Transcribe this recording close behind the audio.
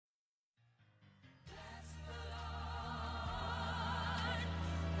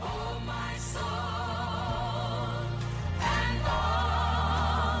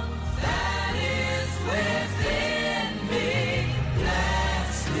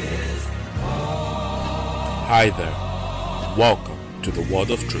Hi there. Welcome to the Word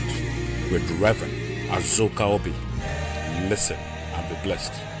of Truth with Reverend Azuka Obi. Listen and be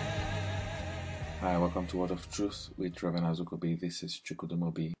blessed. Hi, welcome to Word of Truth with Reverend Azuka Obi. This is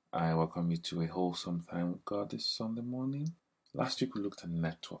Chukwudumobi. I welcome you to a wholesome time with God this Sunday morning. Last week we looked at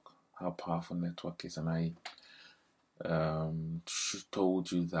network, how powerful network is, and I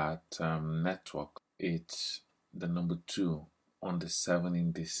told you that network, it's the number 2 on the 7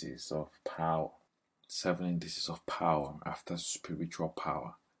 indices of power. 7 indices of power after spiritual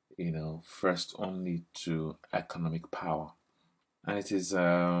power, first only to economic power. And it is,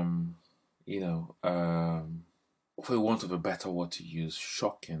 for want of a better word to use,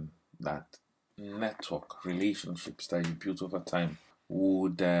 shocking that network relationships that you built over time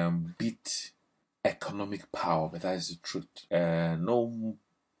would beat economic power. But that is the truth. No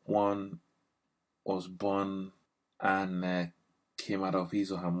one was born and came out of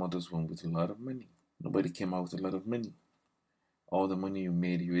his or her mother's womb with a lot of money. Nobody came out with a lot of money. All the money you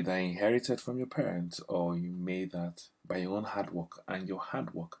made, you either inherited from your parents or you made that by your own hard work. And your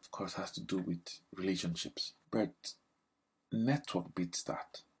hard work, of course, has to do with relationships. But network beats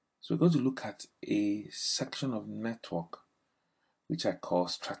that. So we're going to look at a section of network which I call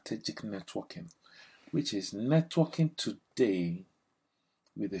strategic networking, which is networking today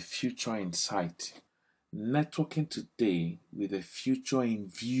with a future in sight. Networking today with a future in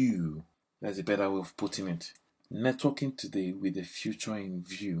view. That's a better way of putting it. Networking today with a future in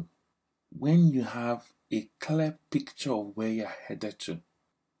view. When you have a clear picture of where you're headed to,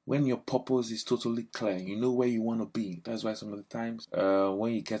 when your purpose is totally clear, you know where you want to be. That's why some of the times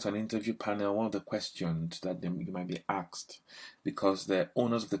when you get an interview panel, one of the questions that you might be asked, because the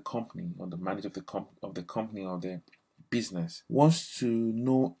owners of the company or the manager of the company or the business wants to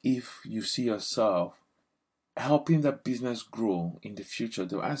know if you see yourself helping that business grow in the future.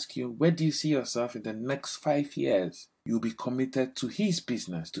 They'll ask you, where do you see yourself in the next 5 years? You'll be committed to his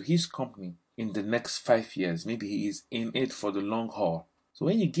business, to his company in the next 5 years. Maybe he is in it for the long haul. So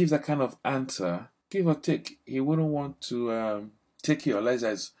when you give that kind of answer, give or take, he wouldn't want to take you unless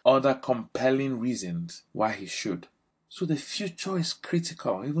there's other compelling reasons why he should. So the future is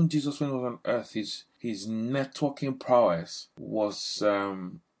critical. Even Jesus, when he was on earth, his networking prowess was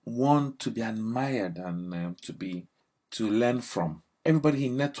one to be admired and to learn from. Everybody he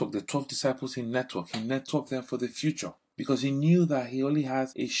networked, the 12 disciples he networked them for the future, because he knew that he only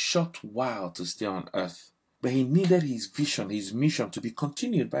has a short while to stay on earth. But he needed his vision, his mission to be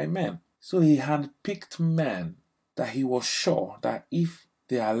continued by men. So he handpicked men that he was sure that if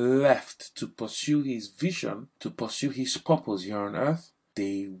they are left to pursue his vision, to pursue his purpose here on earth,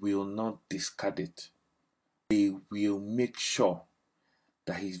 they will not discard it. They will make sure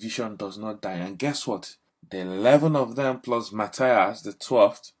that his vision does not die. And guess what? The 11 of them plus Matthias, the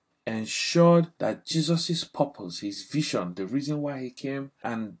 12th, ensured that Jesus' purpose, his vision, the reason why he came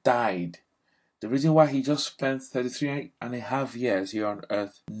and died, the reason why he just spent 33 and a half years here on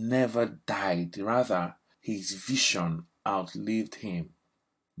earth, never died. Rather, his vision outlived him.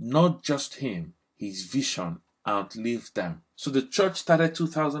 Not just him, his vision outlived them. So the church started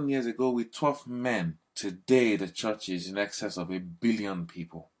 2,000 years ago with 12 men. Today, the church is in excess of 1 billion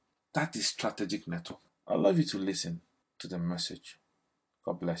people. That is strategic network. I'd love you to listen to the message.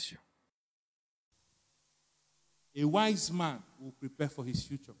 God bless you. A wise man will prepare for his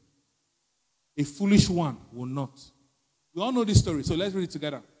future. A foolish one will not. We all know this story, so let's read it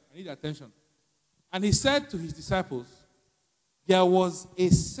together. I need your attention. And he said to his disciples, there was a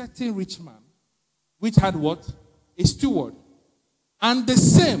certain rich man which had what? A steward. And the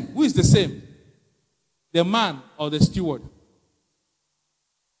same, who is the same? The man or the steward?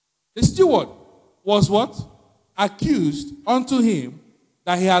 The steward was what? Accused unto him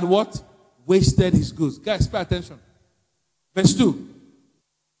that he had what? Wasted his goods. Guys, pay attention. Verse 2.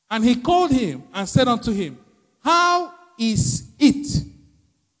 And he called him and said unto him, how is it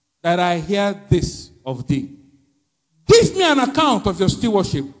that I hear this of thee? Give me an account of your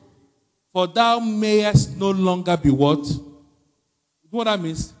stewardship, for thou mayest no longer be what? You know what that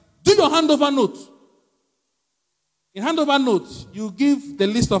means? Do your handover note. In handover note, you give the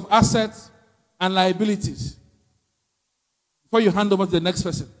list of assets and liabilities before you hand over to the next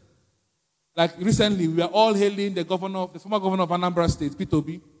person. Like recently, we are all hailing the former governor of Anambra State, Peter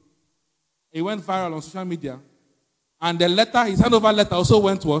Obi. He went viral on social media. And the letter, his handover letter also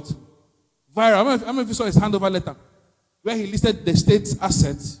went what? Viral. I don't know if you saw his handover letter, where he listed the state's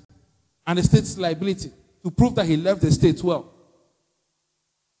assets and the state's liability to prove that he left the state well.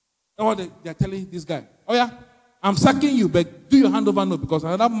 That's what they're telling this guy. Oh yeah, I'm sacking you, but do your handover note because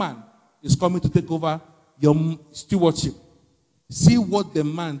another man is coming to take over your stewardship. See what the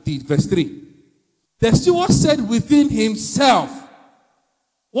man did. Verse 3. The steward said within himself,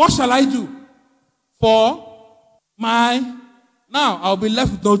 what shall I do? For now I'll be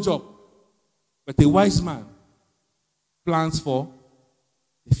left with no job. But a wise man plans for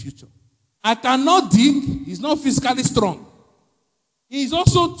the future. I cannot dig. He's not physically strong. He's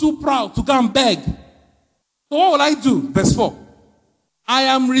also too proud to go and beg. So what will I do? Verse 4. I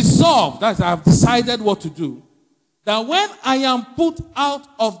am resolved, that I have decided what to do, that when I am put out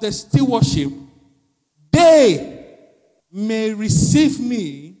of the stewardship, they may receive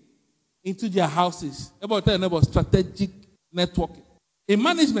me into their houses. About strategic networking. In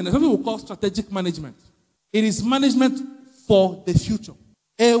management, there's something we call strategic management. It is management for the future.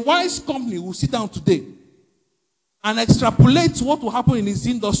 A wise company will sit down today and extrapolate what will happen in its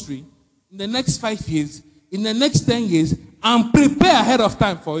industry in the next 5 years, in the next 10 years, and prepare ahead of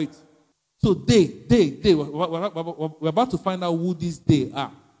time for it. So we're about to find out who these they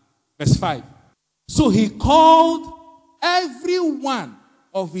are. Verse 5. So he called every one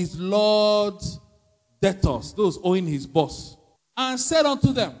of his Lord's debtors, those owing his boss, and said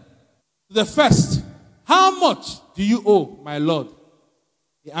unto them, the first, how much do you owe, my Lord?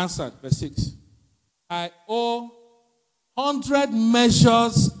 He answered, verse 6, I owe 100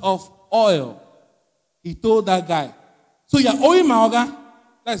 measures of oil. He told that guy. So you're owing my oga?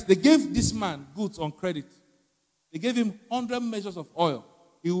 That's, they gave this man goods on credit. They gave him 100 measures of oil.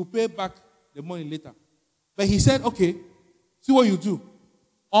 He will pay back the money later. But he said, okay, see what you do.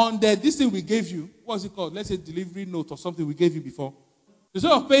 On this thing we gave you, what's it called? Let's say delivery note or something we gave you before.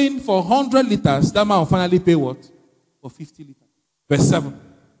 Instead of paying for 100 liters, that man will finally pay what? For 50 liters. Verse 7.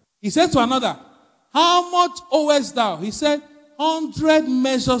 He said to another, how much owest thou? He said, 100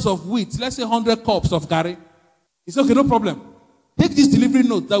 measures of wheat. Let's say 100 cups of gari. He said, okay, no problem. Take this delivery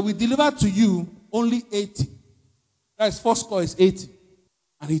note that we deliver to you only 80. That's first score is 80.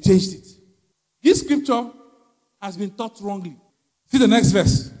 And he changed it. This scripture has been taught wrongly. See the next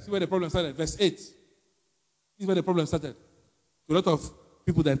verse. See where the problem started. Verse 8. This is where the problem started. To a lot of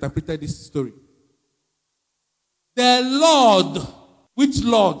people that interpreted this story. The Lord. Which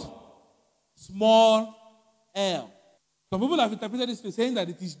Lord? Small L. Some people have interpreted this saying that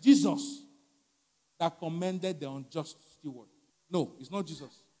it is Jesus that commended the unjust steward. No, it's not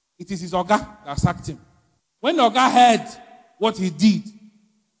Jesus. It is his Oga that sacked him. When the Oga heard what he did,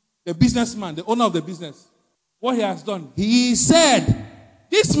 the businessman, the owner of the business, what he has done, he said,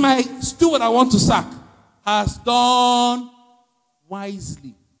 this my steward I want to sack has done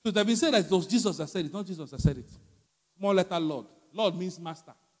wisely. So they've been saying that it was Jesus that said it, not Jesus that said it. Small letter Lord. Lord means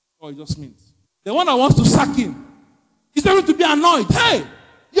master, or it just means. The one that wants to sack him, he's able to be annoyed. Hey,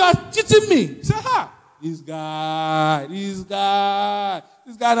 you are cheating me. He said, ha, this guy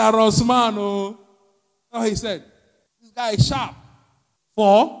that runs man, oh. No, he said, this guy is sharp.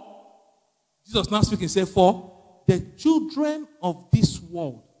 For, Jesus now speaking, said, for the children of this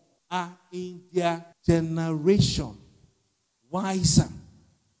world are in their generation wiser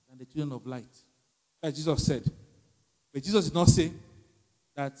than the children of light. As Jesus said. But Jesus did not say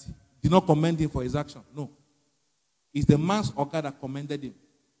that he did not commend him for his action. No. It's the man's Oga that commended him.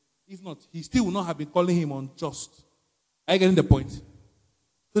 If not, he still would not have been calling him unjust. Are you getting the point?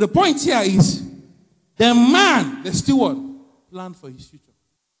 So the point here is the man, the steward, planned for his future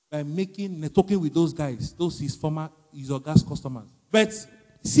by talking with those guys, his Oga's customers. But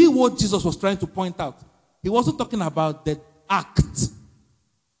see what Jesus was trying to point out. He wasn't talking about the act,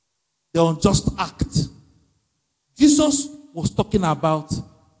 the unjust act. Jesus was talking about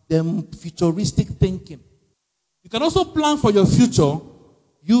the futuristic thinking. You can also plan for your future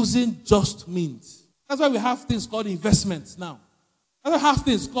using just means. That's why we have things called investments now. That's why we have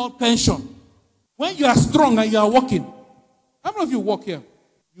things called pension. When you are strong and you are working, how many of you work here?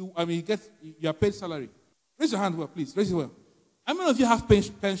 You are paid salary. Raise your hand well, please. Raise it well. How many of you have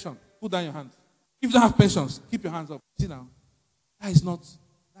pension? Put down your hands. If you don't have pensions, keep your hands up. See now. That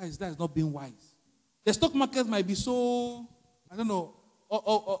is not being wise. The stock market might be so,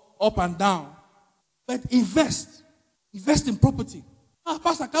 up and down. But invest. Invest in property.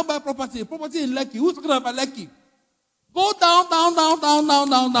 Pastor, I can't buy property. Property in Lekki. Who's talking about Lekki? Go down.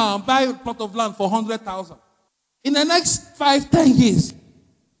 Buy a plot of land for 100,000. In the next 5-10 years,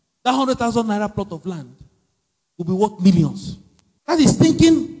 that 100,000 naira plot of land will be worth millions. That is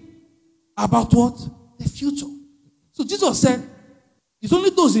thinking about what? The future. So Jesus said, it's only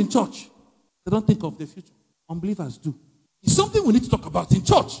those in church that don't think of the future. Unbelievers do. It's something we need to talk about in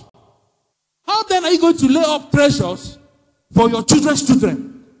church. How then are you going to lay up treasures for your children's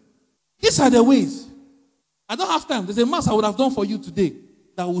children? These are the ways. I don't have time. There's a mass I would have done for you today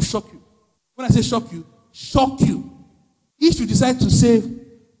that will shock you. When I say shock you, if you decide to save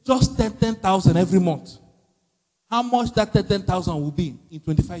just 10,000 every month, how much that 10,000 will be in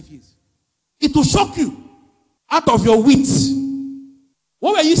 25 years? It will shock you out of your wits.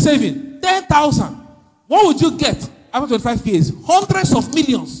 What were you saving? 10,000. What would you get after 25 years? Hundreds of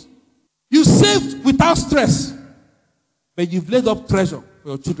millions. You saved without stress, but you've laid up treasure for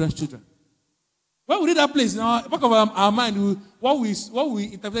your children's children. When we read that place, in our back of our mind, what we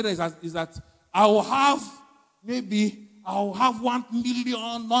interpret is that I will have 1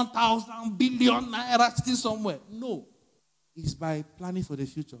 million, 1,000 billion naira still somewhere. No. It's by planning for the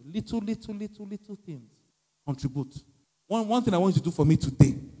future. Little things contribute. One thing I want you to do for me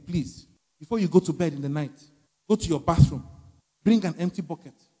today, please, before you go to bed in the night, go to your bathroom, bring an empty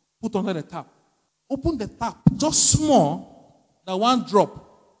bucket, put under the tap, open the tap, just small, that one drop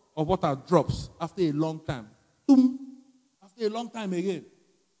of water drops after a long time. Boom. After a long time again.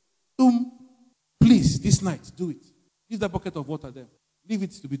 Boom. Please, this night, do it. Leave that bucket of water there. Leave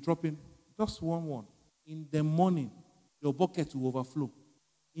it to be dropping just one. In the morning, your bucket will overflow.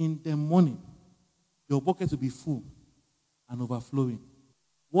 In the morning, your bucket will be full and overflowing.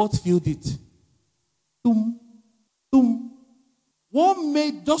 What filled it? Boom. Boom. What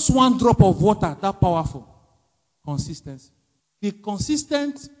made just one drop of water that powerful? Consistency. Be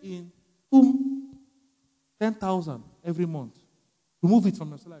consistent in 10,000 every month. Remove it from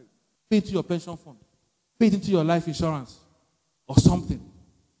your salary. Pay it to your pension fund. Pay it into your life insurance or something.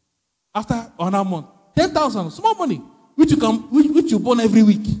 After another month, 10,000, small money, which you burn every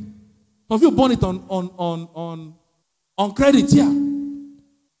week. Some of you burn it on credit, yeah.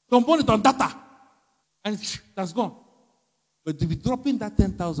 Some burn it on data, and that's gone. But to be dropping that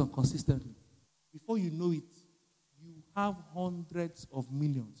 10,000 consistently, before you know it, you have hundreds of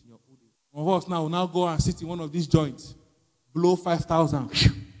millions in your old age. Some of us now will now go and sit in one of these joints, blow 5,000.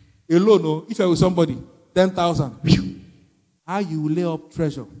 Alone, no, if you're with somebody, 10,000. How you lay up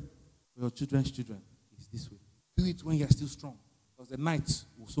treasure for your children's children is this way. Do it when you're still strong, because the night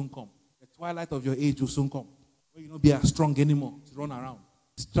will soon come. The twilight of your age will soon come, when you won't be as strong anymore to run around.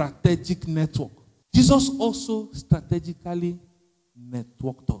 Strategic network. Jesus also strategically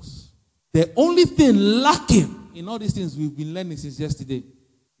networked us. The only thing lacking in all these things we've been learning since yesterday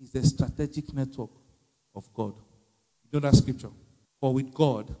is the strategic network of God. You know that scripture? For with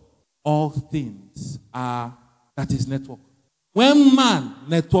God, all things are, that is network. When man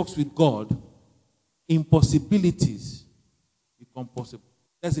networks with God, impossibilities become possible.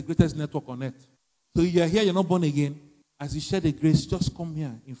 That's the greatest network on earth. So if you're here, you're not born again, as you share the grace, just come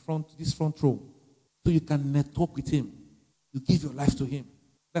here in front, this front row, so you can network with him. You give your life to him.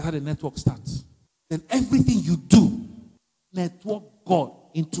 That's how the network starts. Then everything you do, network God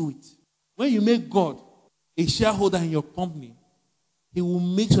into it. When you make God a shareholder in your company, he will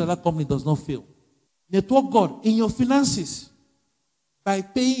make sure that company does not fail. Network God in your finances by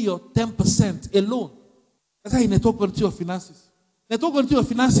paying your 10% alone. That's how you network God into your finances. Network God into your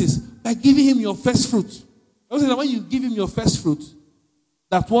finances by giving him your first fruit. I was saying that when you give him your first fruit,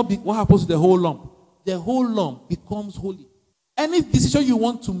 that's what happens to the whole lump. The whole lump becomes holy. Any decision you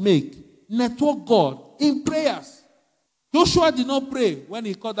want to make, network God in prayers. Joshua did not pray when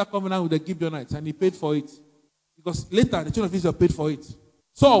he called that covenant with the Gibeonites, and he paid for it. Because later, the children of Israel paid for it.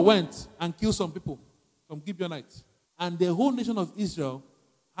 Saul went and killed some people, some Gibeonites. And the whole nation of Israel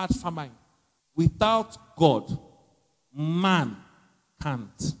had famine. Without God, man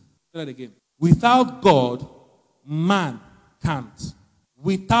can't. Say that again. Without God, man can't.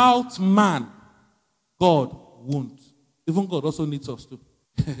 Without man, God won't. Even God also needs us too.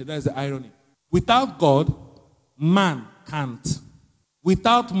 That's the irony. Without God, man can't.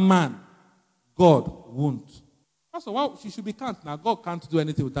 Without man, God won't. That's why she should be can't. Now, God can't do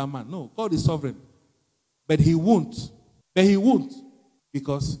anything without man. No, God is sovereign. But he won't. But he won't.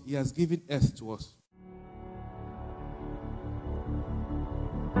 Because he has given earth to us.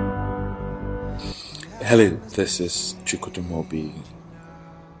 Hello, this is Chukwudum Obi.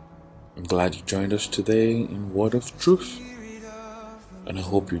 I'm glad you joined us today in Word of Truth. And I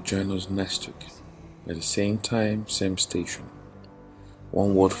hope you join us next week at the same time, same station.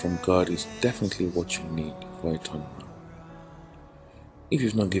 One word from God is definitely what you need for a turnaround. If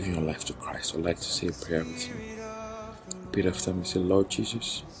you've not given your life to Christ, I'd like to say a prayer with you. Repeat after me. Say, Lord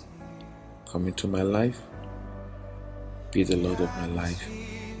Jesus, come into my life. Be the Lord of my life.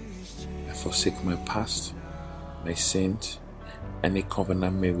 I forsake my past, my sins, any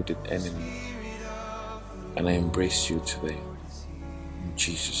covenant made with the enemy. And I embrace you today. In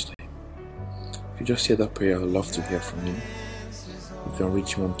Jesus' name. If you just said that prayer, I'd love to hear from you. You can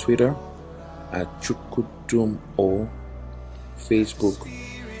reach me on Twitter at Chukwudum, Facebook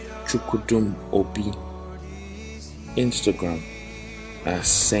Chukwudum Obi, Instagram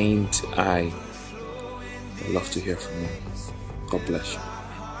Saint I. I'd love to hear from you. God bless you.